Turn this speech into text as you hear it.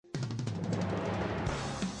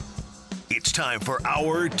It's time for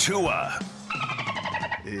our Tua.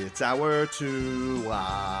 It's our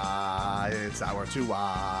Tua. It's our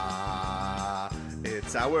Tua.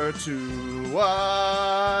 It's our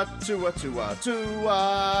Tua. Tua, Tua, Tua.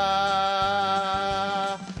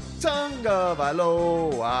 Tonga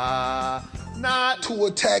Vailoa. Not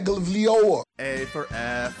Tua Tagovailoa. A for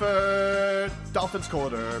effort. Dolphins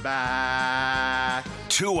quarterback.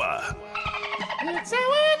 Tua. It's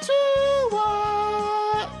our Tua.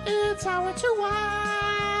 It's our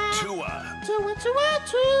Tua. Tua. Tua, Tua,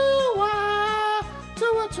 Tua.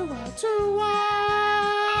 Tua, Tua, Tua.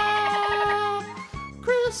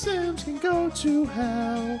 Chris Sims can go to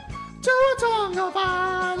hell. Tua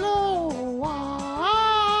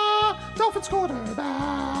Tagovailoa. Dolphins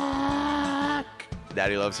quarterback.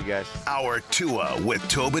 Daddy loves you guys. Our Tua with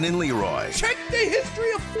Tobin and Leroy. Check the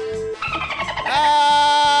history of food. Hour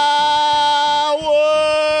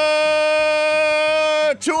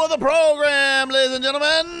two of the program, ladies and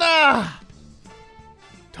gentlemen.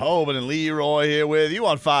 Tobin and Leroy here with you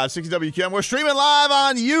on 560 WQAM. We're streaming live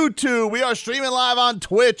on YouTube. We are streaming live on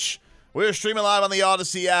Twitch. We're streaming live on the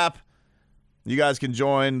Odyssey app. You guys can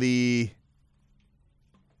join the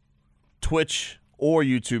Twitch or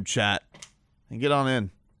YouTube chat and get on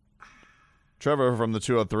in. Trevor from the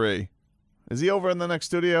 203. Is he over in the next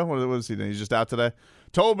studio? What is he doing? He's just out today?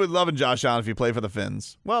 Tobin loving Josh Allen if you play for the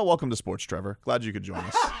Finns. Well, welcome to sports, Trevor. Glad you could join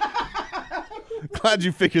us. Glad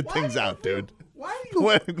you figured things out, dude.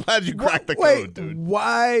 Glad you cracked the code, dude.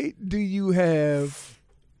 Why do you have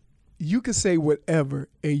 – you can say whatever,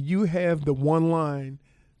 and you have the one line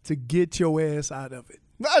to get your ass out of it?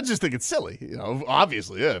 I just think it's silly. You know,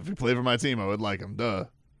 obviously, yeah. If he played for my team, I would like him. Duh.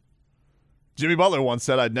 Jimmy Butler once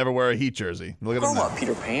said I'd never wear a Heat jersey. Look at him now. Grow up,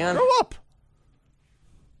 Peter Pan. Grow up.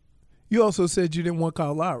 You also said you didn't want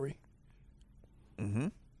Kyle Lowry. Mm-hmm.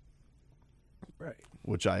 Right.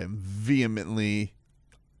 Which I am vehemently,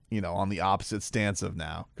 on the opposite stance of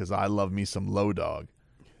now because I love me some low dog.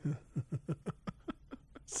 Oh,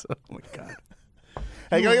 my God.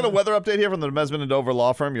 Hey, can I get a weather update here from the Mesman and Dover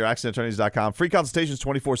Law Firm, youraccidentattorneys.com. Free consultations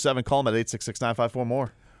 24/7. Call them at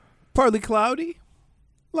 866-954-MORE. Partly cloudy.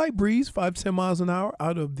 Light breeze, 5 to 10 miles an hour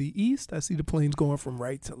out of the east. I see the planes going from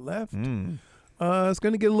right to left. It's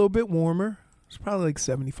going to get a little bit warmer. It's probably like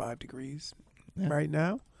 75 degrees right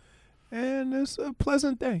now. And it's a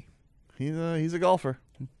pleasant day. He's a golfer.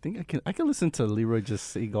 I think I can listen to Leroy just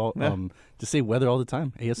say just say weather all the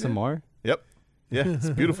time. ASMR. Yep. Yeah, it's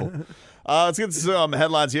beautiful. Let's get some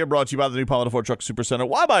headlines here brought to you by the new Palmetto Ford Truck Super Center.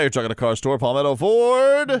 Why buy your truck at a car store? Palmetto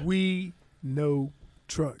Ford. We know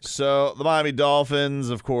trucks. So the Miami Dolphins,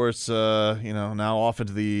 of course, now off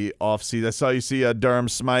into the offseason. I saw you see Durham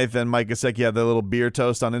Smythe and Mike Gesicki had their little beer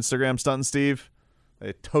toast on Instagram, Stunt Steve.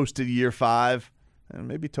 They toasted year 5 and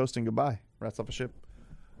maybe toasting goodbye. Rats off a ship.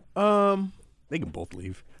 They can both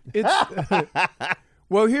leave. It's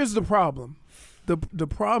well, here's the problem. The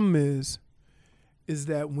problem is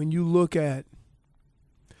that when you look at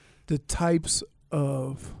the types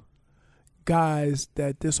of guys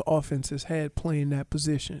that this offense has had playing that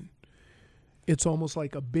position, it's almost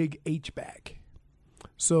like a big H-back.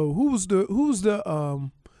 So who's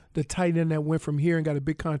the tight end that went from here and got a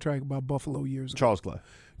big contract by Buffalo years ago?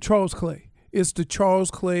 Charles Clay. It's the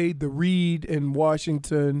Charles Clay, the Reed in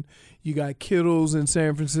Washington. You got Kittles in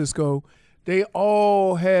San Francisco. They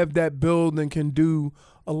all have that build and can do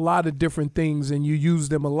a lot of different things, and you use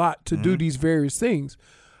them a lot to do these various things.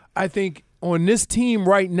 I think on this team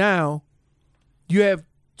right now, you have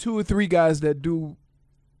 2 or 3 guys that do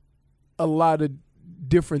a lot of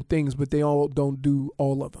different things, but they all don't do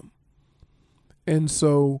all of them. And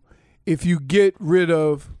so if you get rid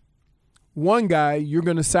of one guy, you're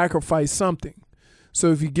going to sacrifice something.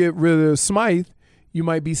 So if you get rid of Smythe, you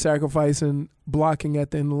might be sacrificing blocking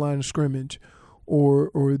at the end of the line of scrimmage or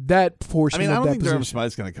that portion of that position. I don't think Durham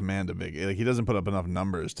Smythe's going to command a big – he doesn't put up enough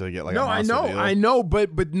numbers to get a monster deal. I know,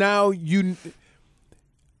 but now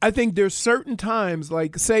I think there's certain times,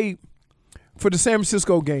 like say for the San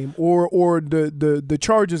Francisco game or the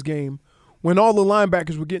Chargers game, when all the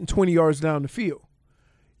linebackers were getting 20 yards down the field.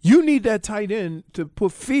 You need that tight end to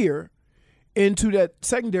put fear into that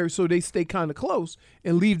secondary so they stay kind of close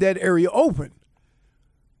and leave that area open.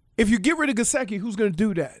 If you get rid of Gesicki, who's going to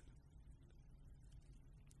do that?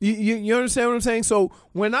 You understand what I'm saying? So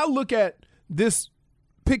when I look at this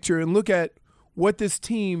picture and look at what this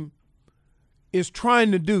team is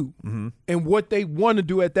trying to do and what they want to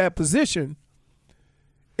do at that position,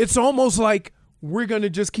 it's almost like we're going to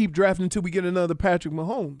just keep drafting until we get another Patrick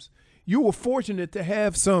Mahomes. You were fortunate to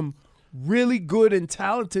have some really good and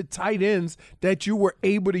talented tight ends that you were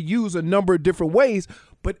able to use a number of different ways,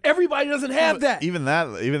 But everybody doesn't have that. Even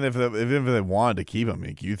if they wanted to keep him,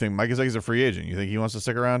 you think Mike Gesicki's a free agent? You think he wants to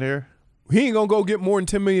stick around here? He ain't gonna go get more than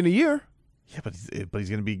 $10 million a year. Yeah, but he's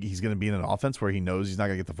gonna be in an offense where he knows he's not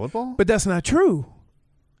gonna get the football. But that's not true.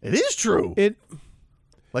 It is true.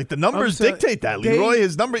 Like the numbers I'm saying, dictate that. Leroy,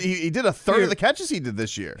 his number, he did a third Here. of the catches he did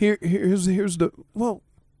this year. Here's the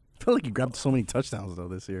I feel like you grabbed so many touchdowns though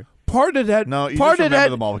this year. part of that. No, you part just of remember that,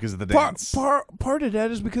 them all because of the dance. Part of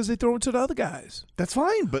that is because they throw it to the other guys. That's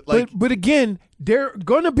fine, but like, But again, there are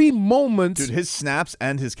gonna be moments. dude, his snaps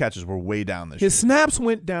and his catches were way down this year. His snaps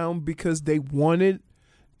went down because they wanted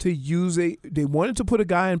to put a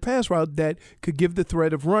guy in pass route that could give the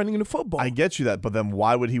threat of running the football. I get you that, but then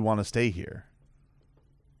why would he want to stay here?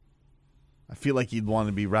 I feel like he'd want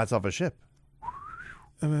to be rats off a ship.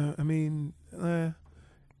 and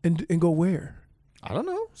go where? I don't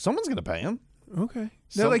know. Someone's gonna pay him. Okay.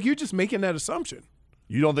 Now, like you're just making that assumption.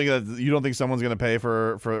 You don't think someone's gonna pay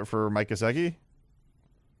for Mike Gesicki?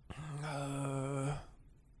 Well,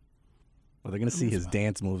 they're gonna see his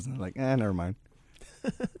dance moves and they're like, never mind.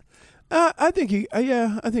 I think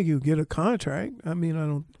he'll get a contract. I mean,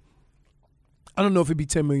 I don't know if it'd be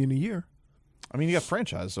 $10 million a year. I mean, you got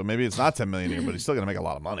franchise, so maybe it's not $10 million a year, but he's still gonna make a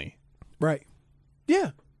lot of money. Right.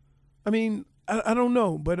 Yeah. I mean, I don't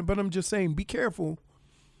know, but I'm just saying, be careful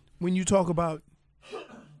when you talk about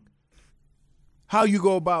how you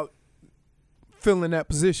go about filling that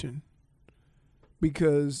position,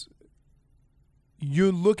 because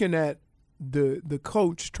you're looking at the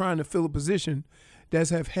coach trying to fill a position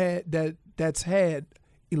that's had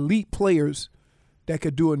elite players that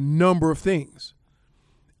could do a number of things,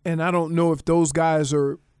 and I don't know if those guys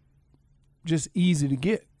are just easy to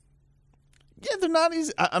get. Yeah, they're not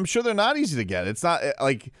easy. I'm sure they're not easy to get. It's not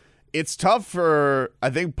like it's tough for.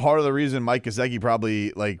 I think part of the reason Mike Gesicki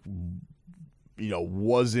probably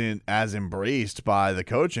wasn't as embraced by the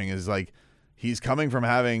coaching is like he's coming from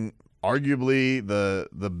having arguably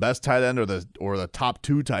the best tight end or the top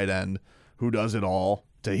two tight end who does it all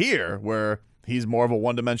to here where he's more of a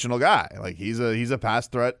one-dimensional guy. Like he's a pass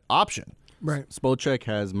threat option. Right. Spotrac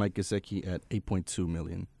has Mike Gesicki at $8.2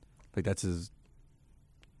 million. Like that's his.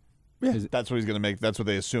 Yeah. That's what he's going to make. That's what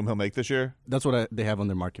they assume he'll make this year. That's what they have on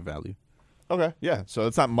their market value. Okay, yeah. So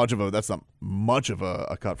that's not much of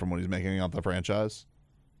a cut from what he's making off the franchise.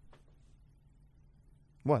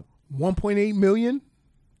 What? $1.8 million.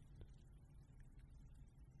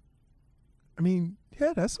 I mean,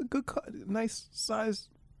 yeah, that's a good cut. Nice size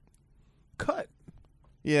cut.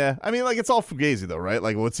 Yeah, I mean, like it's all fugazi though, right?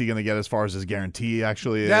 Like, what's he going to get as far as his guarantee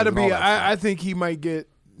actually? That'll is and all be. that I think he might get.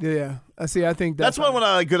 Yeah, I see. I think that's why when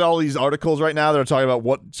I get all these articles right now, they're talking about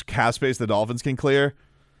what cap space the Dolphins can clear.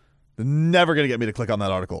 They're never going to get me to click on that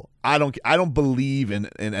article. I don't believe in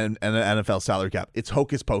an NFL salary cap. It's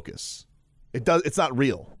hocus pocus. It's not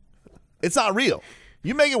real. It's not real.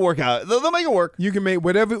 You make it work out. They'll make it work. You can make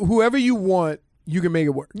whoever you want. You can make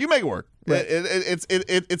it work. You make it work. Right.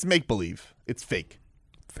 It's make believe. It's fake.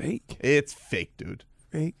 Fake. It's fake, dude.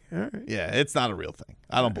 Fake. All right. Yeah, it's not a real thing.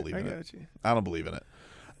 I don't believe in it. got you. I don't believe in it.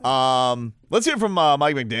 Let's hear from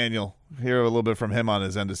Mike McDaniel. Hear a little bit from him on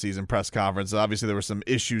his end of season press conference. Obviously, there were some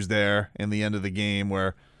issues there in the end of the game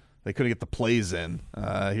where they couldn't get the plays in.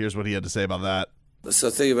 Here's what he had to say about that. So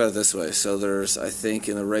think about it this way. So there's, I think,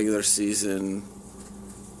 in the regular season,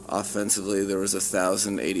 offensively, there was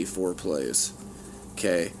 1,084 plays.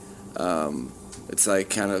 Okay, it's like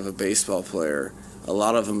kind of a baseball player. A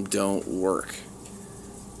lot of them don't work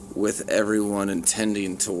with everyone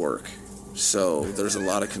intending to work. So there's a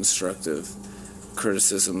lot of constructive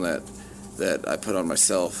criticism that I put on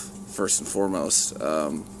myself first and foremost.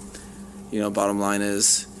 Bottom line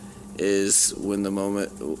is when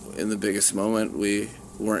in the biggest moment we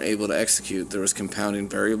weren't able to execute. There was compounding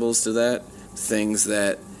variables to that, things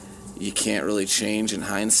that you can't really change in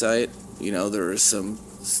hindsight. There were some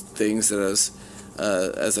things that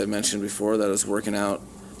as I mentioned before, that I was working out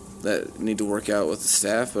that need to work out with the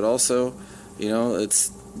staff, but also, it's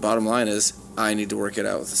bottom line is I need to work it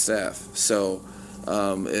out with the staff. So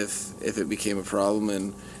if it became a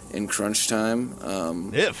problem in crunch time,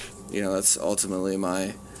 that's ultimately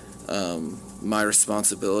my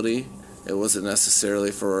responsibility. It wasn't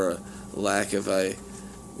necessarily for a lack of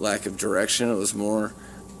direction. It was more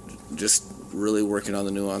just really working on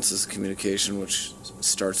the nuances of communication, which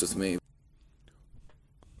starts with me.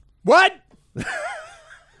 What?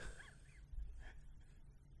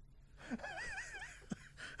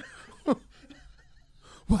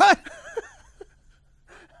 What?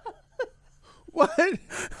 What?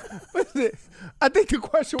 What's it? I think the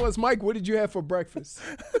question was, Mike, what did you have for breakfast?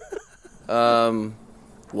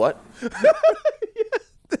 What?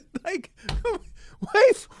 Like,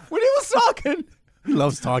 when he was talking. He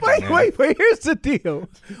loves talking. Wait. Here's the deal.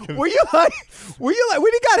 Were you like when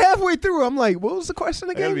he got halfway through? I'm like, what was the question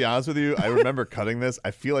I again? gotta be honest with you. I remember cutting this.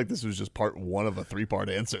 I feel like this was just part one of a 3-part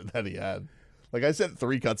answer that he had. Like I sent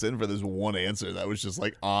 3 cuts in for this one answer that was just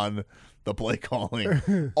like on the play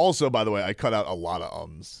calling. Also, by the way, I cut out a lot of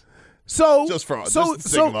ums. So Just the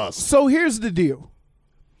sake of us. So here's the deal.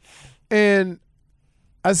 And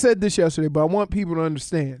I said this yesterday, but I want people to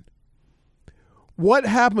understand. What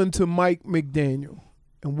happened to Mike McDaniel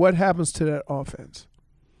and what happens to that offense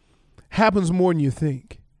happens more than you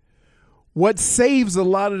think. What saves a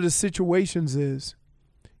lot of the situations is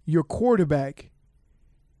your quarterback,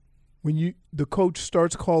 when the coach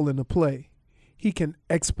starts calling a play, he can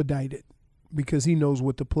expedite it because he knows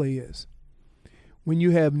what the play is. When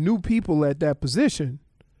you have new people at that position,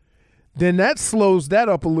 then that slows that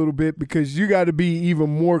up a little bit because you got to be even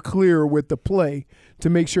more clear with the play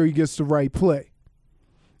to make sure he gets the right play.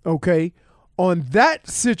 Okay? On that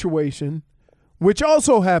situation, which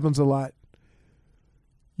also happens a lot,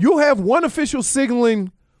 you'll have one official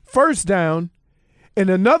signaling first down and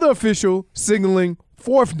another official signaling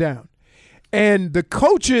fourth down. And the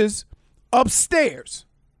coaches upstairs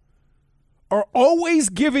are always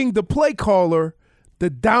giving the play caller the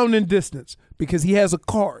down and distance because he has a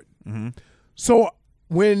card. Mm-hmm. So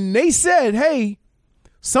when they said, hey,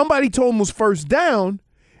 somebody told him it was first down,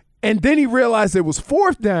 and then he realized it was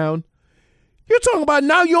fourth down, you're talking about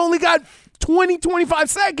now you only got 20, 25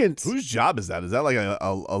 seconds. Whose job is that? Is that like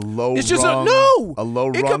a low It's just rung, no. a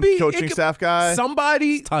low It rung could be- coaching it could- staff guy?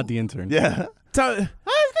 Somebody. It's Todd the intern. Yeah. I think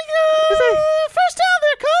First down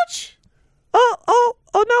there, coach. oh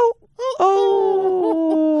no.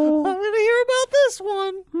 Oh. I'm going to hear about this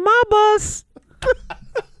one. My bus.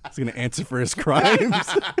 He's gonna answer for his crimes.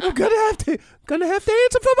 I'm gonna have to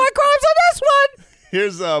answer for my crimes on this one.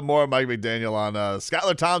 Here's more of Mike McDaniel on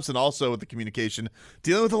Skylar Thompson, also with the communication,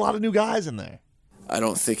 dealing with a lot of new guys in there. I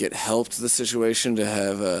don't think it helped the situation to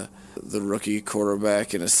have the rookie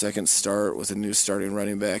quarterback in a second start with a new starting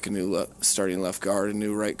running back, a new starting left guard, a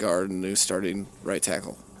new right guard, and a new starting right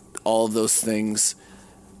tackle. All of those things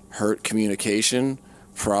hurt communication.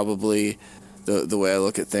 Probably the way I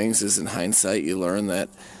look at things is in hindsight, you learn that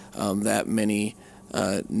that many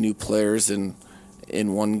new players in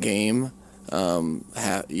one game,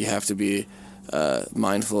 you have to be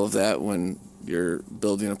mindful of that when you're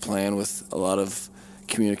building a plan with a lot of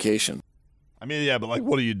communication. I mean, yeah, but like,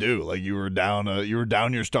 what do you do? Like, you were down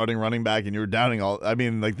your starting running back, and you were downing all. I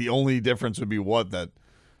mean, like, the only difference would be that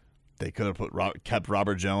they could have kept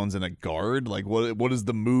Robert Jones in a guard. Like, what is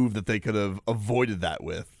the move that they could have avoided that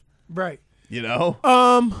with? Right. You know?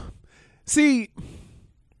 See,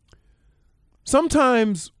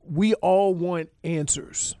 sometimes we all want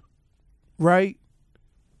answers, right?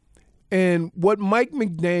 And what Mike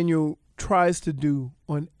McDaniel tries to do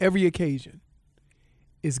on every occasion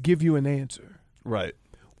is give you an answer. Right.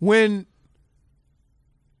 When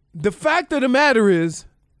the fact of the matter is,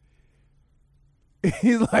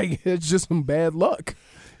 he's like, it's just some bad luck.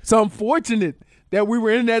 It's unfortunate that we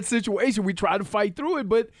were in that situation. We tried to fight through it,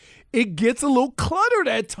 but it gets a little cluttered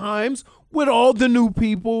at times with all the new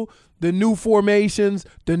people, the new formations,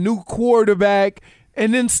 the new quarterback,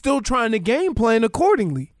 and then still trying to game plan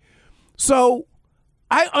accordingly. So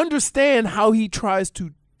I understand how he tries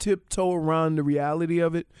to tiptoe around the reality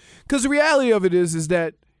of it, because the reality of it is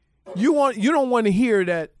that you don't want to hear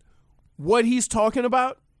that what he's talking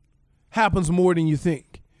about happens more than you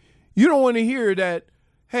think. You don't want to hear that,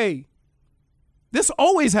 hey, this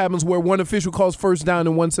always happens where one official calls first down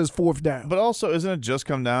and one says fourth down. But also, isn't it just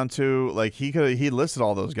come down to, like, he listed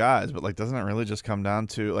all those guys, but, like, doesn't it really just come down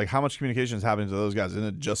to, like, how much communication is happening to those guys? Isn't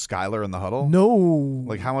it just Skylar in the huddle? No.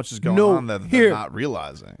 Like, how much is going on that they're not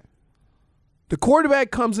realizing? The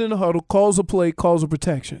quarterback comes in the huddle, calls a play, calls a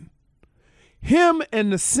protection. Him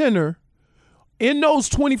and the center, in those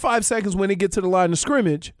 25 seconds when they get to the line of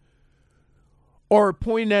scrimmage, are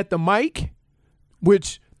pointing at the mic,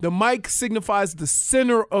 which the mic signifies the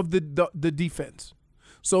center of the defense.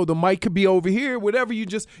 So the mic could be over here, whatever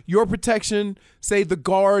your protection, say the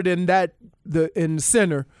guard and the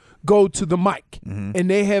center go to the mic, and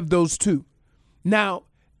they have those two. Now,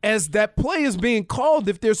 as that play is being called,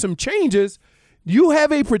 if there's some changes, you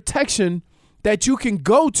have a protection that you can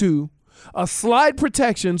go to, a slide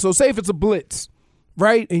protection. So say if it's a blitz,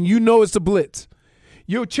 right, and you know it's a blitz.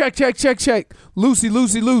 You'll check.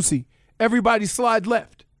 Lucy. Everybody slide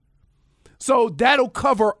left. So that'll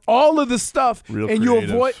cover all of the stuff. Real and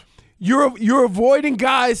creative. You're avoiding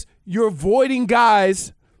guys,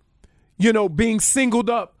 being singled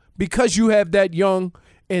up because you have that young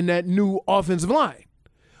and that new offensive line.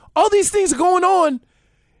 All these things are going on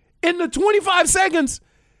in the 25 seconds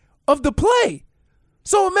of the play.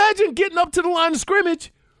 So imagine getting up to the line of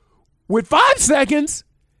scrimmage with 5 seconds,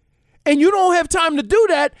 and you don't have time to do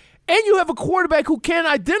that, and you have a quarterback who can't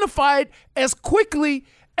identify it as quickly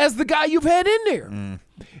as the guy you've had in there.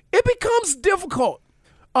 It becomes difficult.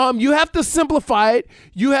 You have to simplify it.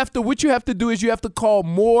 What you have to do is you have to call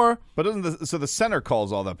more. But so the center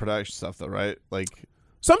calls all that production stuff, though, right? Like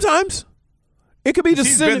sometimes it could be the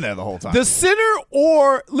center. He's been there the whole time. The center,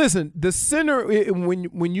 or listen, the center.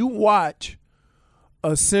 When you watch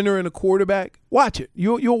a center and a quarterback, watch it.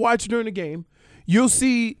 You'll watch during the game. You'll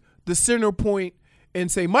see the center point and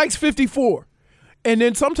say Mike's 54, and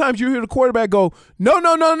then sometimes you hear the quarterback go,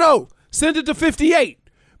 no, send it to 58.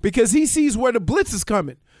 Because he sees where the blitz is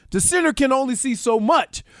coming. The center can only see so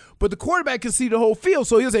much, but the quarterback can see the whole field.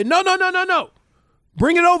 So he'll say, no.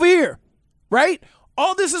 Bring it over here, right?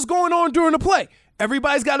 All this is going on during the play.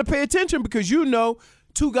 Everybody's got to pay attention because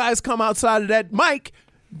two guys come outside of that mic.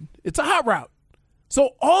 It's a hot route.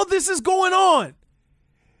 So all this is going on.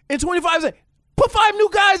 In 25 seconds, put 5 new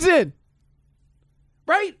guys in,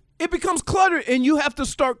 right? It becomes cluttered, and you have to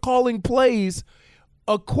start calling plays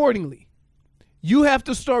accordingly. You have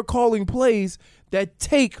to start calling plays that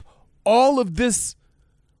take all of these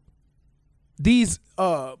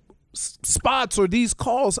spots or these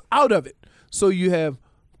calls out of it. So you have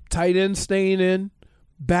tight end staying in,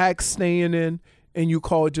 back staying in, and you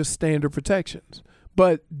call it just standard protections.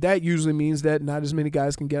 But that usually means that not as many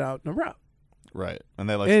guys can get out in a route. Right. And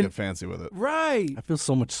they like to get fancy with it. Right. I feel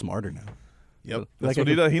so much smarter now. Yep. Like That's what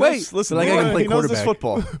he does. He wait, knows, listen, like I can play he knows his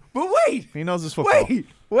quarterback. football. But wait. He knows his football.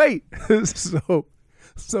 Wait.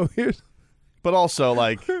 So here's. But also,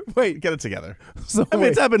 like, Wait. get it together. So I mean,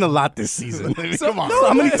 it's happened a lot this season. Come on. So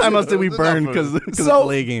how many times did we Enough burn of because it. of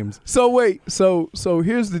delay games? So wait. So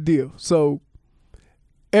here's the deal. So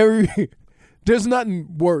there's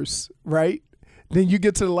nothing worse, right? Then you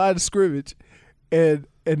get to the line of scrimmage, and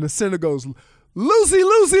the center goes,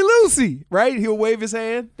 Lucy, right? He'll wave his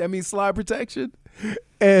hand. That means slide protection.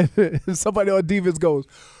 And somebody on defense goes,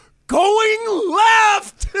 going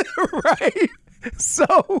left, right?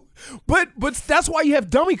 So, but that's why you have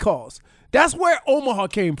dummy calls. That's where Omaha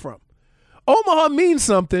came from. Omaha means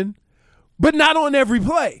something, but not on every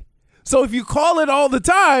play. So if you call it all the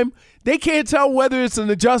time, they can't tell whether it's an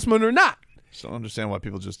adjustment or not. Just don't understand why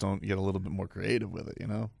people just don't get a little bit more creative with it, you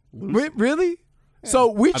know? Really? Yeah.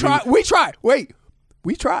 So we tried. Wait,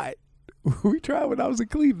 we tried. We tried when I was in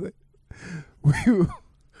Cleveland.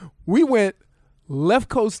 We went left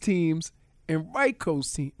coast teams and right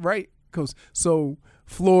coast. So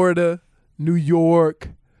Florida, New York,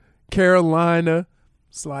 Carolina,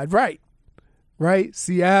 slide right.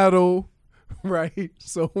 Seattle, right.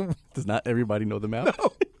 So does not everybody know the map?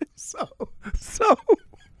 No.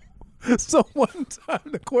 So one time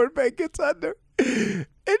the quarterback gets under, and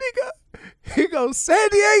he goes, San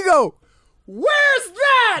Diego, where's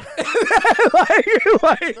that?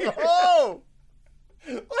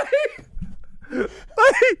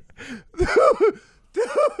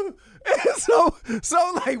 So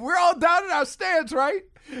we're all down in our stands, right?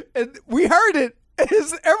 And we heard it. And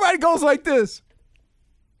everybody goes like this.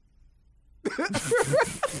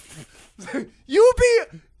 You'd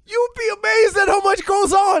be amazed at how much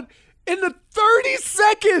goes on in the 30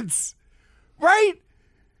 seconds, right?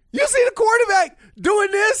 You see the quarterback doing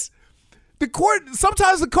this.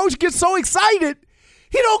 Sometimes the coach gets so excited,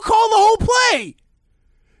 he don't call the whole play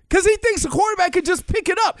because he thinks the quarterback can just pick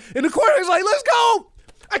it up. And the quarterback's like, let's go.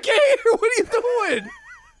 I can't hear what he's doing.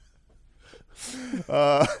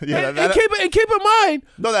 And keep in mind.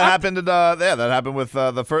 No, that happened. That happened with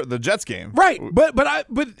the Jets game. Right, but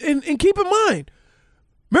keep in mind.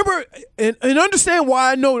 Remember and understand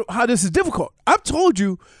why I know how this is difficult. I've told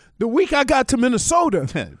you the week I got to Minnesota,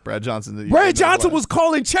 Brad Johnson was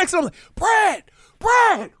calling checks. I'm like, Brad,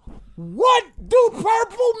 what do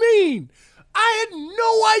purple mean? I had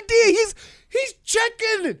no idea. He's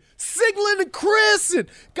checking and signaling to Chris and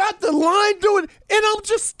got the line doing, and I'm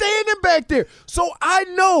just standing back there. So I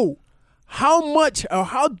know how much or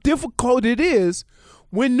how difficult it is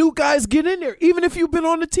when new guys get in there, even if you've been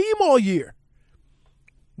on the team all year.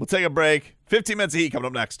 We'll take a break. 15 minutes of heat coming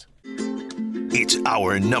up next. It's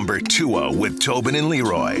our number 2 with Tobin and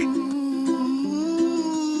Leroy.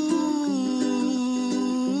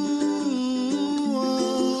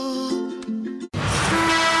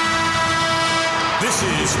 This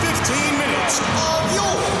is 15 minutes of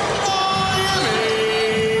your Miami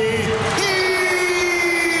Heat.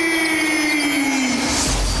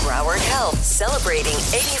 Broward Health, celebrating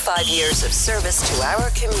 85 years of service to our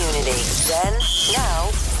community. Then, now,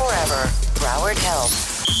 forever. Broward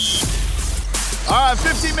Health. All right,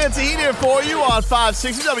 15 minutes of heat here for you on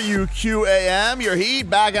 560 WQAM. Your Heat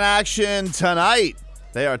back in action tonight.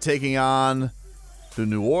 They are taking on the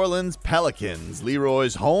New Orleans Pelicans,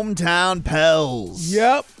 Leroy's hometown Pels.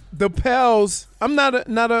 Yep, the Pels. I'm not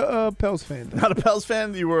a Pels fan. Not a Pels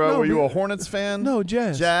fan? You were? Were you a Hornets fan? No,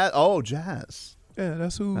 Jazz. Jazz. Oh, Jazz. Yeah,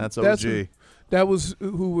 that's who. That's OG. That was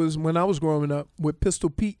who was when I was growing up with Pistol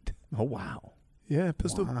Pete. Oh wow. Yeah,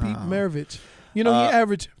 Pistol Pete Maravich. You know,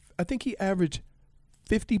 I think he averaged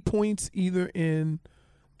 50 points either in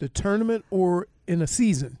the tournament or in a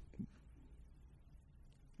season.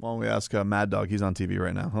 Why don't we ask Mad Dog? He's on TV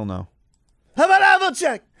right now. He'll know. How about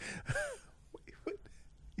Havlicek?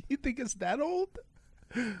 You think it's that old?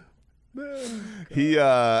 I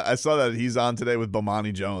saw that he's on today with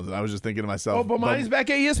Bomani Jones, and I was just thinking to myself. Oh, Bomani's back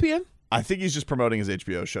at ESPN? I think he's just promoting his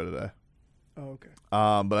HBO show today. Oh, okay.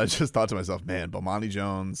 But I just thought to myself, man, Bomani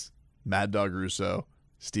Jones, Mad Dog Russo,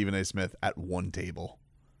 Stephen A. Smith at one table.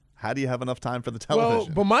 How do you have enough time for the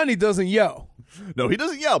television? Well, Bomani doesn't yell. No, he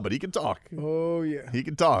doesn't yell, but he can talk. Oh, yeah. He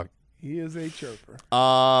can talk. He is a chirper.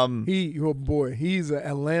 He's an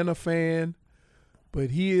Atlanta fan,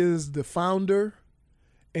 but he is the founder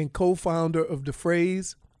and co-founder of the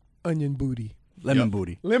phrase onion booty. Lemon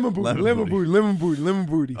booty. Lemon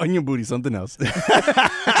booty. Onion booty, something else.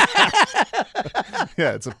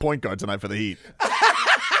 Yeah, it's a point guard tonight for the Heat.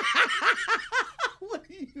 What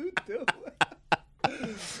are you doing?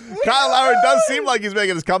 Kyle Lowry does seem like he's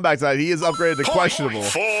making his comeback tonight. He is upgraded to questionable.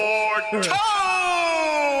 For Toby!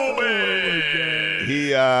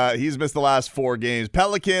 He's missed the last 4 games.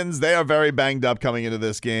 Pelicans, they are very banged up coming into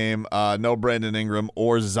this game. No Brandon Ingram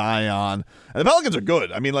or Zion. And the Pelicans are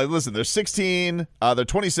good. I mean, like, listen, they're 16, they're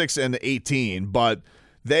 26 and 18, but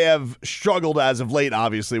they have struggled as of late,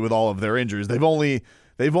 obviously, with all of their injuries. They've only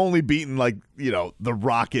beaten, like, you know, the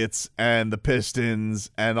Rockets and the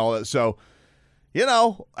Pistons and all that. So, you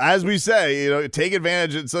know, as we say, you know, take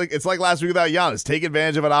advantage. It's like last week without Giannis. Take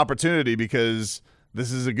advantage of an opportunity because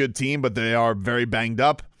this is a good team, but they are very banged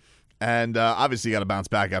up. And obviously you got to bounce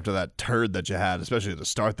back after that turd that you had, especially to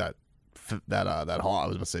start that I was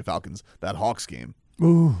about to say Falcons, that Hawks game.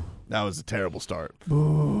 Ooh. That was a terrible start.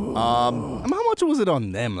 How much was it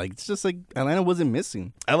on them? Like, it's just like Atlanta wasn't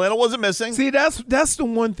missing. Atlanta wasn't missing. See, that's the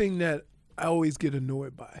one thing that I always get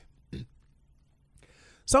annoyed by.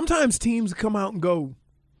 Sometimes teams come out and go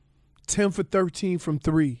 10 for 13 from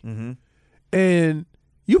 3. Mm-hmm. And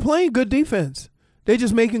you playing good defense. They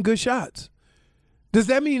just making good shots. Does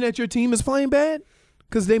that mean that your team is playing bad?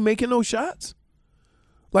 Because they making no shots?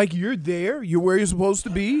 Like, you're there, you're where you're supposed to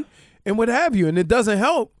be, and what have you. And it doesn't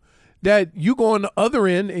help that you go on the other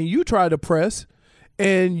end and you try to press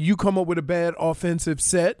and you come up with a bad offensive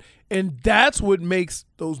set, and that's what makes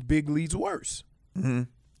those big leads worse. Mm-hmm.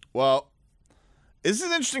 Well, this is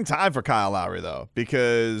an interesting time for Kyle Lowry, though,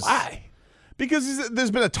 because why? Because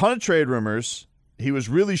there's been a ton of trade rumors. He was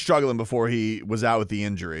really struggling before he was out with the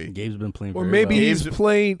injury. Gabe's been playing or very maybe well.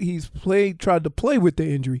 tried to play with the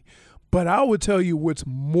injury. But I would tell you what's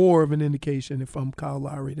more of an indication if I'm Kyle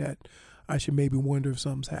Lowry that I should maybe wonder if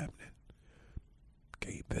something's happening.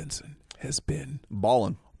 Gabe Vincent has been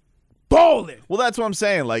balling. Well, that's what I'm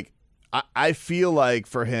saying. Like, I feel like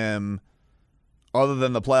for him, other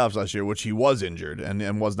than the playoffs last year, which he was injured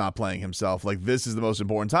and was not playing himself, like, this is the most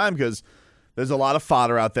important time because there's a lot of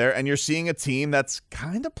fodder out there, and you're seeing a team that's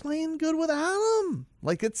kind of playing good without him.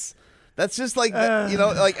 Like, that's just like, you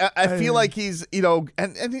know, like, I feel like he's, you know,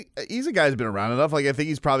 and he's a guy who's been around enough. Like, I think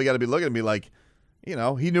he's probably got to be looking at me like, you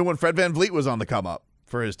know, he knew when Fred VanVleet was on the come up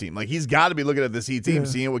for his team. Like, he's got to be looking at this Heat team,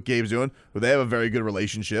 seeing what Gabe's doing, where they have a very good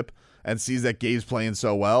relationship, and sees that Gabe's playing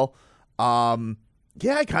so well.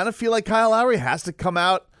 Yeah, I kind of feel like Kyle Lowry has to come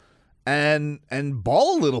out and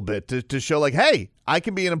ball a little bit to show, like, hey, I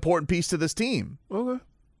can be an important piece to this team. Okay.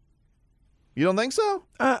 You don't think so?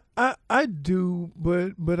 I do,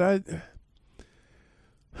 but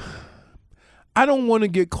I don't want to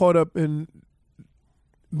get caught up in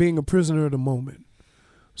being a prisoner of the moment.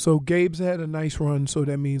 So Gabe's had a nice run, so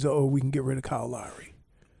that means we can get rid of Kyle Lowry.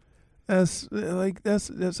 That's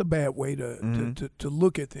a bad way to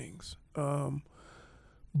look at things.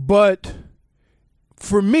 But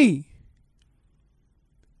for me,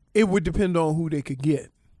 it would depend on who they could get.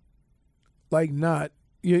 Like, not,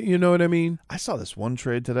 you know what I mean? I saw this one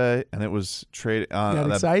trade today, and it was trade that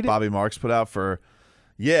excited? Bobby Marks put out for.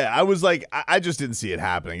 Yeah, I was like, I just didn't see it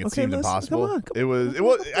happening. It seemed impossible. Come on.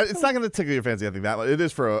 It's not going to tickle your fancy. I think that much. It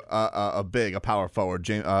is for a power forward,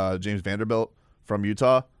 James Vanderbilt from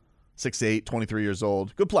Utah, 6'8", 23 years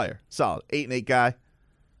old, good player, solid, 8'8" guy.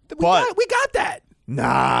 We got that.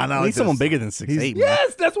 Nah, not I like need someone this. bigger than 6'8". man.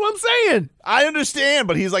 Yes, that's what I'm saying. I understand,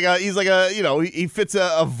 but he's like a he fits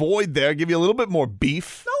a void there. Give you a little bit more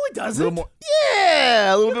beef. No, he A doesn't. little more,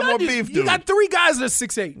 a little bit more beef, dude. You got 3 guys that's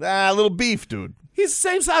 6'8". A little beef, dude. He's the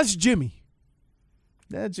same size as Jimmy.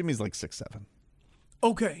 Yeah, Jimmy's like 6'7".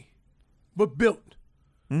 Okay, but built.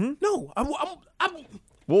 Mm-hmm. No, I'm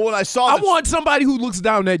Well, when I saw I want somebody who looks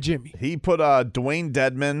down at Jimmy. he put Dwayne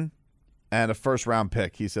Dedman and a first-round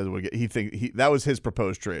pick. He said that was his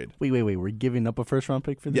proposed trade. Wait. We're giving up a first-round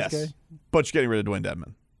pick for this Yes, guy? but you're getting rid of Dwayne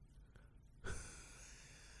Dedman.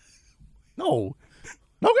 No.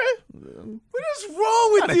 Okay. What is wrong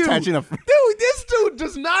with Not you? attaching a- Dude, this dude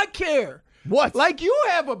does not care. What? Like, you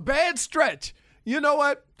have a bad stretch. You know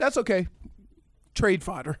what? That's okay. Trade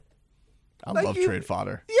fodder. I Like love you- trade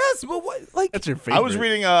fodder. Yes, but what? Like, That's your favorite.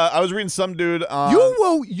 I was reading some dude. you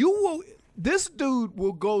will. This dude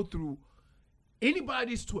will go through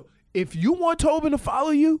anybody's Twitter. If you want Tobin to follow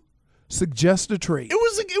you, suggest a trade. It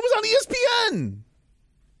was on ESPN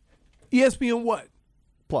ESPN what?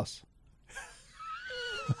 Plus.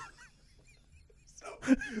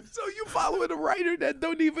 So you following a writer that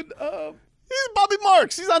don't even He's Bobby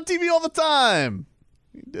Marks. He's on TV all the time.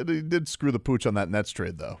 He did screw the pooch on that Nets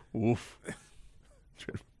trade though. Oof.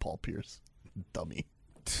 Paul Pierce, dummy.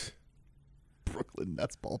 Brooklyn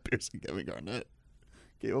Nets. Paul Pierce and Kevin Garnett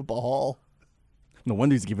gave up a haul. No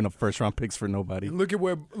wonder he's giving up first-round picks for nobody. look at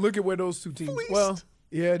where those two teams. Fleeced. Well,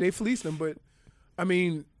 yeah, they fleeced them, but I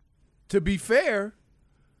mean, to be fair,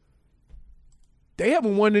 they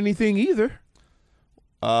haven't won anything either.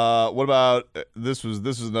 What about this? Was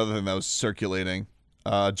another thing that was circulating.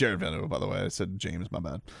 Jared Vanderbilt, by the way. I said James, my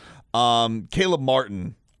bad. Caleb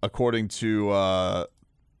Martin, according to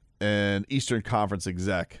an Eastern Conference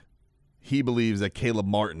exec, he believes that Caleb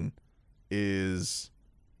Martin is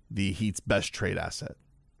the Heat's best trade asset.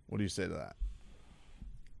 What do you say to that?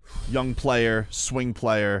 Young player, swing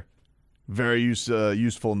player, very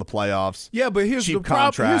useful in the playoffs. Yeah, but here's Cheap the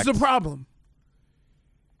problem. Here's contract. the problem.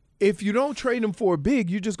 If you don't trade him for a big,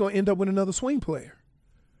 you're just going to end up with another swing player.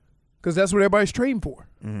 Because that's what everybody's trading for.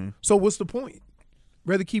 Mm-hmm. So what's the point?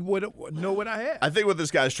 Rather keep what I have. I think what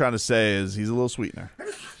this guy's trying to say is he's a little sweetener.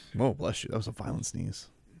 Oh, bless you. That was a violent sneeze.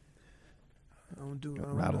 I don't do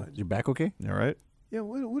Rattle. You back okay? You all right? Yeah,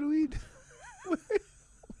 what do we do?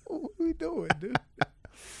 What are we doing, dude?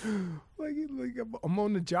 like I'm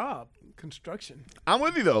on the job, construction. I'm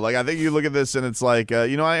with you though. Like I think you look at this and it's like you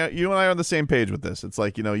and I are on the same page with this. It's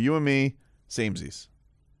like you and me, samesies.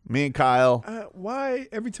 Me and Kyle. Why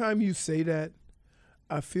every time you say that,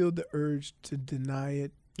 I feel the urge to deny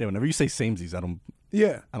it. Yeah, whenever you say samesies, I don't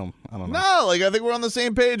Yeah, know. No, like I think we're on the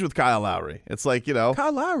same page with Kyle Lowry. It's like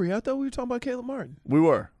Kyle Lowry. I thought we were talking about Caleb Martin. we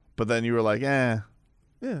were, but then you were like, Yeah.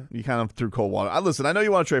 you kind of threw cold water. Listen, I know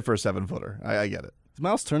you want to trade for a 7-footer. I get it. Is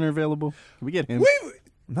Miles Turner available? Can we get him?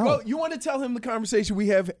 No. Well, you want to tell him the conversation we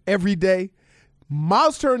have every day?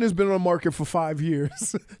 Miles Turner has been on the market for 5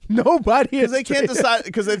 years. Nobody has. Because they can't decide.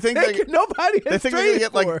 Because they think nobody they has think they're gonna traded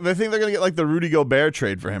get for. they think they're gonna get like the Rudy Gobert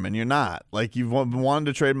trade for him, and you're not. Like you've wanted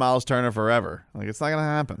to trade Miles Turner forever. Like it's not gonna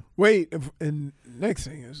happen. Wait, and next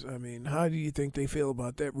thing is, I mean, how do you think they feel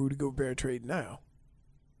about that Rudy Gobert trade now?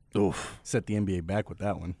 Oof. Set the NBA back with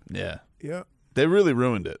that one. Yeah. Yeah, They really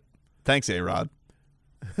ruined it. Thanks, A-Rod.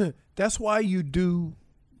 that's why you do.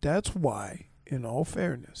 That's why, in all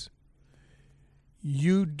fairness,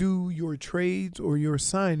 you do your trades or your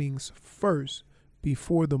signings first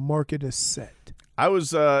before the market is set. I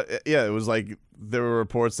was it was like there were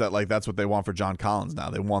reports that like that's what they want for John Collins now.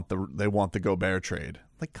 They want the Gobert trade.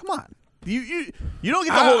 Like, come on. You don't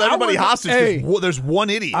get to hold everybody hostage because there's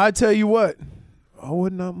one idiot. I tell you what, I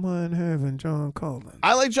would not mind having John Collins.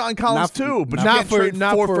 I like John Collins too, but you not can't for trade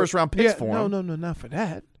not four for first-round picks yeah, for him. No, not for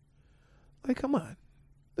that. Like, come on.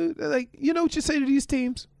 Like, you know what you say to these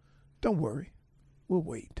teams? Don't worry, we'll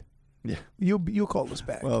wait. Yeah, you'll call us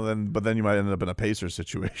back. well then you might end up in a Pacers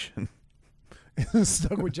situation.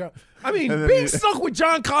 Stuck with John. I mean, And then being you- stuck with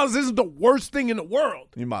John Collins isn't the worst thing in the world.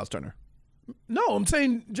 You Miles Turner. No, I'm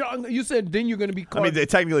saying John. You said then you're going to be. I mean, they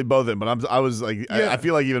technically both in, but I was like, Yeah. I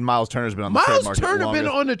feel like even Miles Turner's been on the trade Miles market Turner longer. been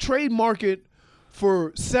on the trade market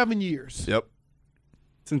for 7 years. Yep,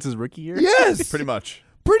 Since his rookie year? Yes, pretty much.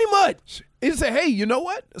 Pretty much. It said, hey, you know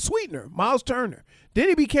what? A sweetener, Miles Turner. Then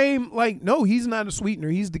he became like, no, he's not a sweetener.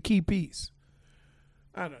 He's the key piece.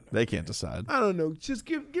 I don't know. They can't decide. I don't know. Just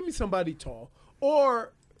give me somebody tall.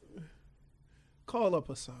 Or call up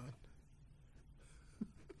Hassan.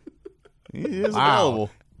 He is Wow. available.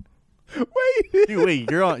 Wait. Wait,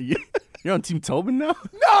 you're on Team Tobin now?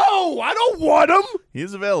 No, I don't want him. He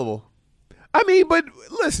is available. I mean, but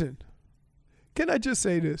listen. Can I just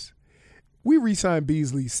say this? We re-signed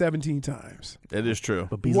Beasley 17 times. It is true.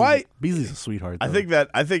 But Why- Beasley's a sweetheart. I though.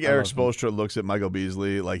 think Eric Spoelstra looks at Michael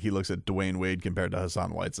Beasley like he looks at Dwayne Wade compared to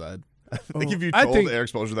Hassan Whiteside. I think if you I told think- Eric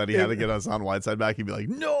Spoelstra that he had to get Hassan Whiteside back, he'd be like,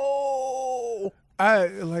 no.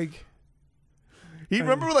 He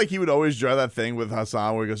remember like he would always draw that thing with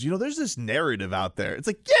Hassan where he goes, there's this narrative out there. It's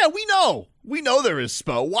like, yeah, we know there is,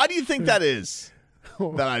 Spo. Why do you think that is?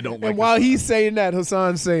 That I don't like. And while Hassan? he's saying that,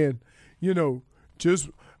 Hassan's saying, just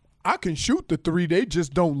I can shoot the three. They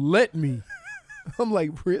just don't let me. I'm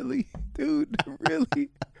like, really, dude? Really?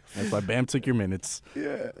 That's why Bam took your minutes.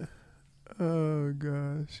 Yeah. Oh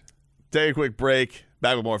gosh. Take a quick break.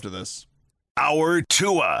 Back with more after this. Our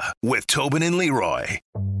Tua with Tobin and Leroy.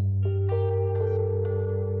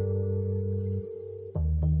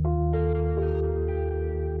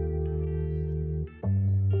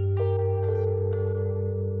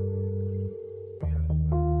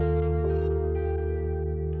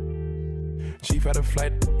 Chief out of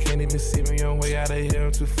flight, can't even see me on way out of here.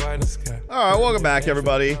 I'm too far in the sky. All right, welcome back,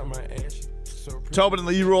 everybody. Tobin and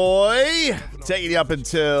Leroy taking you up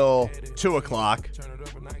until 2 o'clock.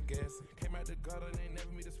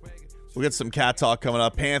 We'll get some cat talk coming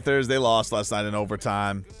up. Panthers, they lost last night in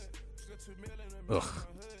overtime. Ugh.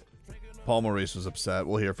 Paul Maurice was upset.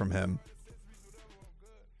 We'll hear from him.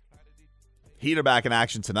 Heat are back in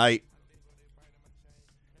action tonight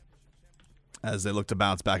as they look to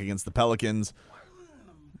bounce back against the Pelicans.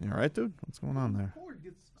 You all right, dude? What's going on there? Cord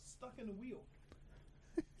gets stuck in the wheel.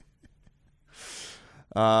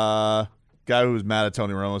 Guy who was mad at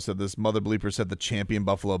Tony Romo said this. Mother Bleeper said the champion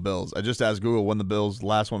Buffalo Bills. I just asked Google when the Bills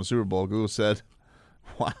last won a Super Bowl. Google said,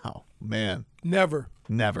 wow, man. Never.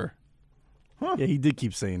 Huh. Yeah, he did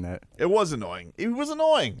keep saying that. It was annoying. It was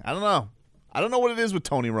annoying. I don't know. I don't know what it is with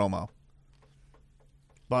Tony Romo.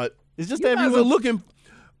 But It's just You that guys are everyone looking.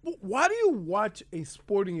 Why do you watch a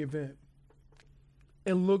sporting event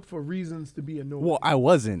and look for reasons to be annoyed? Well, I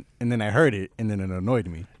wasn't, and then I heard it, and then it annoyed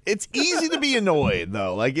me. it's easy to be annoyed,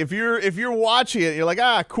 though. Like, if you're watching it, you're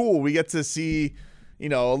like, cool. We get to see, a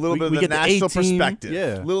little bit of we the get the national A-team. perspective.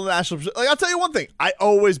 Yeah. Little national Like, I'll tell you one thing. I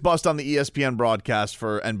always bust on the ESPN broadcast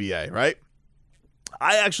for NBA, right?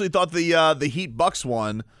 I actually thought the Heat Bucks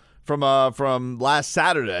one from last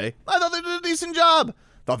Saturday, I thought they did a decent job.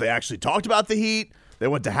 Thought they actually talked about the Heat. They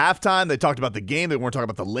went to halftime. They talked about the game. They weren't talking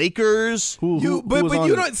about the Lakers. Who But was on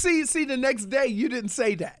you it? don't see the next day. You didn't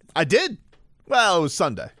say that. I did. Well, it was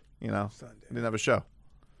Sunday. Sunday. I didn't have a show.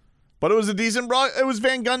 But it was a decent it was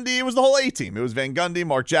Van Gundy. It was the whole A-team. It was Van Gundy,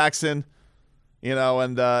 Mark Jackson,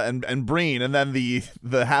 and Breen. And then the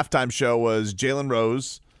halftime show was Jalen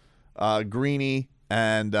Rose, Greeny,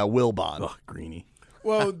 and Wilbon. Ugh, Greeny.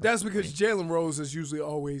 Well, that's because Jalen Rose is usually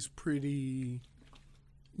always pretty,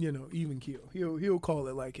 even keel. He'll call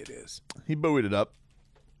it like it is. He buoyed it up.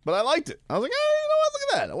 But I liked it. I was like, you know what? Look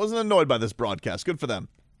at that. I wasn't annoyed by this broadcast. Good for them.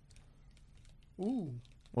 Ooh,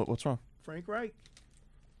 What's wrong? Frank Reich.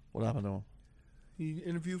 What happened to him? He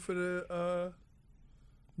interviewed for the.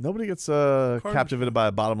 Nobody gets captivated by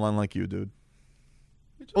a bottom line like you, dude.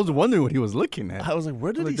 I was wondering what he was looking at. I was like,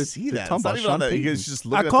 where did Like he the- see they're that? talking It's not about even on Sean that. Payton. He's just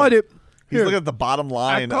looking I at caught it. He's Here. looking at the bottom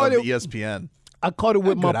line of caught it. ESPN. I caught it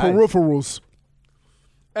with my Good eyes. peripherals.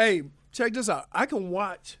 Hey, check this out. I can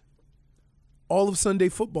watch all of Sunday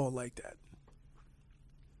football like that.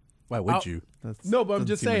 Why would I'll- you? No, but I'm doesn't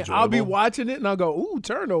just seem saying, I'll be enjoyable. watching it and I'll go, ooh,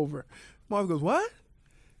 turnover. Mom goes, what?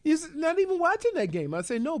 He's not even watching that game. I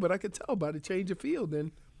say, no, but I could tell by the change of field.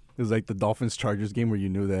 And It was like the Dolphins-Chargers game where you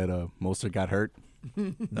knew that Mostert got hurt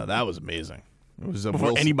No, that was amazing. It was before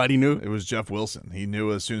Wilson. anybody knew. It was Jeff Wilson. He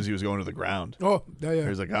knew as soon as he was going to the ground. oh, yeah. He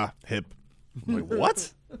was like, hip. I'm like,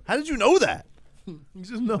 what? How did you know that? You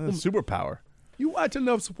just know. Superpower. You watch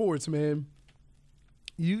enough sports, man.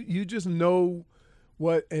 You just know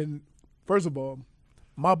what. And first of all,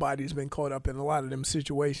 my body's been caught up in a lot of them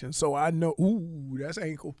situations, so I know. Ooh, that's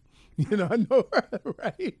ankle. I know,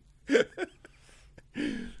 right?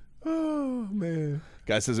 Oh man.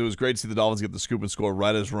 Guy says it was great to see the Dolphins get the scoop and score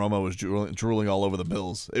right as Romo was drooling all over the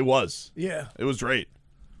Bills. It was. Yeah. It was great.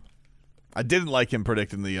 I didn't like him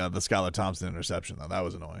predicting the Skylar Thompson interception, though. That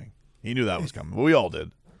was annoying. He knew that was coming. But we all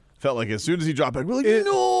did. Felt like as soon as he dropped back, we're like,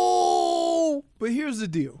 no! But here's the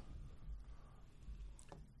deal.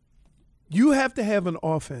 You have to have an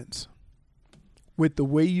offense with the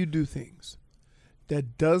way you do things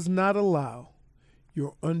that does not allow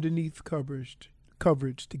your underneath coverage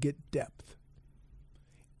to get depth.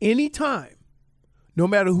 Anytime, no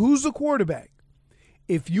matter who's the quarterback,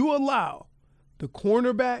 if you allow the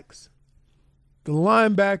cornerbacks, the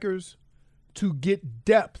linebackers to get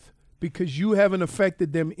depth because you haven't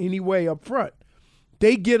affected them anyway up front,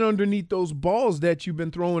 they get underneath those balls that you've been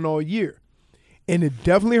throwing all year. And it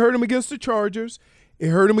definitely hurt him against the Chargers. It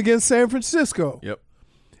hurt him against San Francisco. Yep.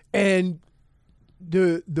 And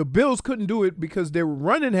the Bills couldn't do it because they were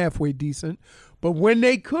running halfway decent. But when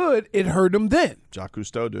they could, it hurt them then. Jacques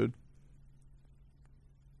Cousteau, dude.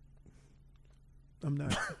 I'm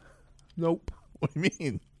not. Nope. What do you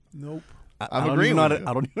mean? Nope. I'm agreeing with you.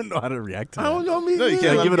 I don't even know how to react to I that. don't know me. No, you neither.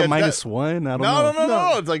 can't Can I give it a get -1? I don't know.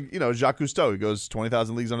 No. It's like, Jacques Cousteau. He goes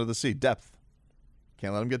 20,000 leagues under the sea. Depth.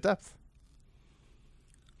 Can't let him get depth.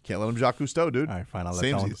 Can't let him Jacques Cousteau, dude. All right, fine. I'll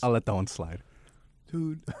Samesies. let that one slide.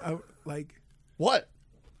 Dude, What?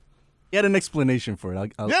 He had an explanation for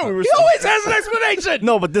it. Yeah, we were. he always has an explanation.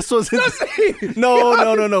 No, but this wasn't.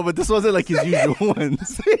 No. But this wasn't like his usual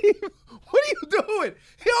ones. What are you doing?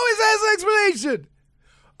 He always has an explanation.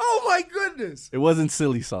 Oh, my goodness. It wasn't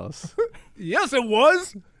silly sauce. Yes, it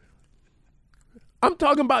was. I'm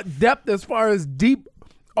talking about depth as far as deep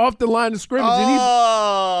off the line of scrimmage. And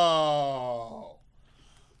Oh.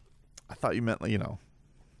 I thought you meant,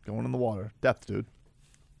 going in the water. Depth, dude.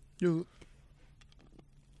 dude,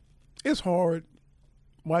 it's hard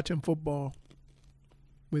watching football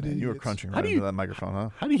with Man, idiots. you were crunching How right do into you- that microphone, huh?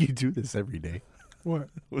 How do you do this every day? What?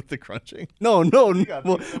 With the crunching. No.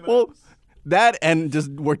 Well, that and just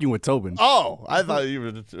working with Tobin. Oh, I thought it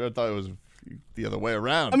was the other way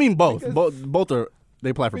around. I mean, both. Both are.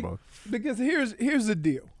 They apply for both. Because here's the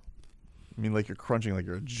deal. I mean, like you're crunching like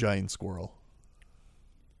you're a giant squirrel.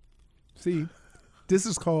 See, this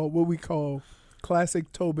is called what we call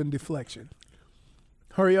classic Tobin deflection.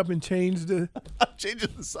 Hurry up and change the. I'm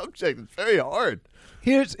changing the subject. It's very hard.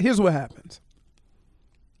 Here's what happens.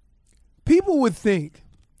 People would think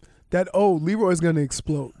that, Leroy's going to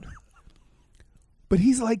explode. But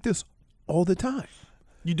he's like this all the time.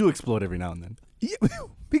 You do explode every now and then. Yeah,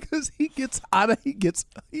 because he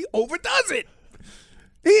overdoes it.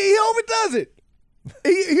 He overdoes it.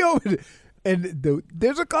 He overdoes it. And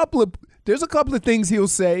there's a couple of things he'll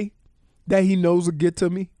say that he knows will get to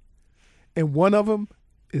me. And one of them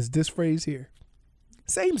is this phrase here.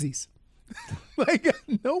 Samesies. Like,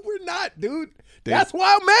 no, we're not, dude. That's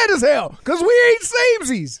why I'm mad as hell. Because we ain't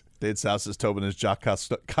samesies. Dade South says Tobin is Jacques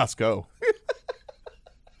Costco.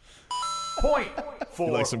 Point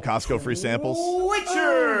You like some Costco free samples?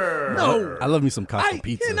 Witcher. No. I love me some Costco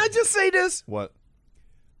pizza. Can I just say this? What?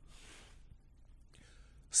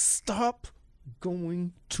 Stop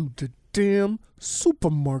going to the damn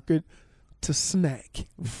supermarket to snack.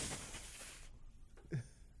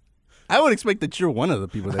 I would expect that you're one of the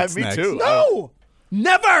people that Me snacks. too. No.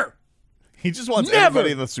 Never. He just wants Never.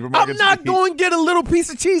 everybody in the supermarket I'm not to eat. going to get a little piece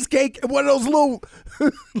of cheesecake and one of those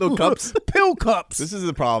little cups? pill cups. This is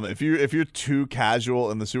the problem. If you're too casual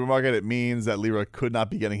in the supermarket, it means that Leroy could not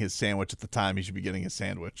be getting his sandwich at the time he should be getting his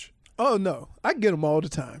sandwich. Oh, no. I get them all the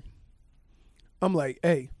time. I'm like,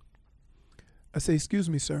 hey. I say, excuse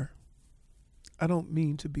me, sir. I don't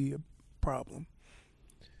mean to be a problem.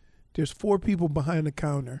 There's 4 people behind the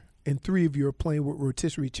counter, and 3 of you are playing with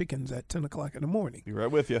rotisserie chickens at 10 o'clock in the morning. Be right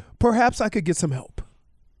with you. Perhaps I could get some help.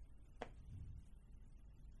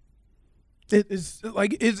 It is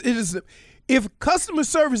like it is. If customer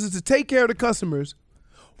service is to take care of the customers,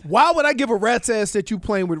 why would I give a rat's ass that you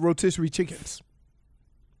playing with rotisserie chickens?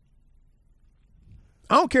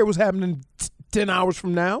 I don't care what's happening 10 hours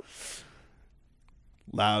from now.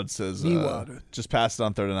 Loud says, Meanwhile, just pass it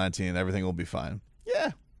on 3rd and 19. Everything will be fine.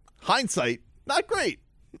 Yeah. Hindsight, not great.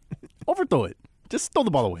 Overthrow it. Just throw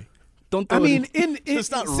the ball away. Don't throw I mean, it.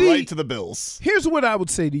 It's not see, right to the Bills. Here's what I would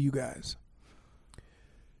say to you guys.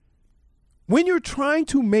 When you're trying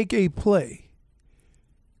to make a play,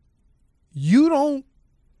 you don't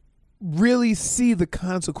really see the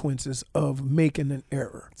consequences of making an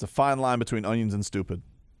error. It's a fine line between onions and stupid.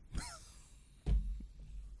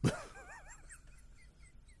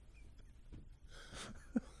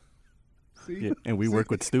 Yeah, and we work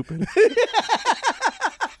with stupid.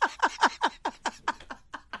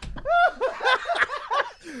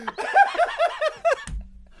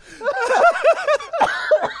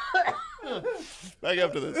 Back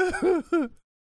after this.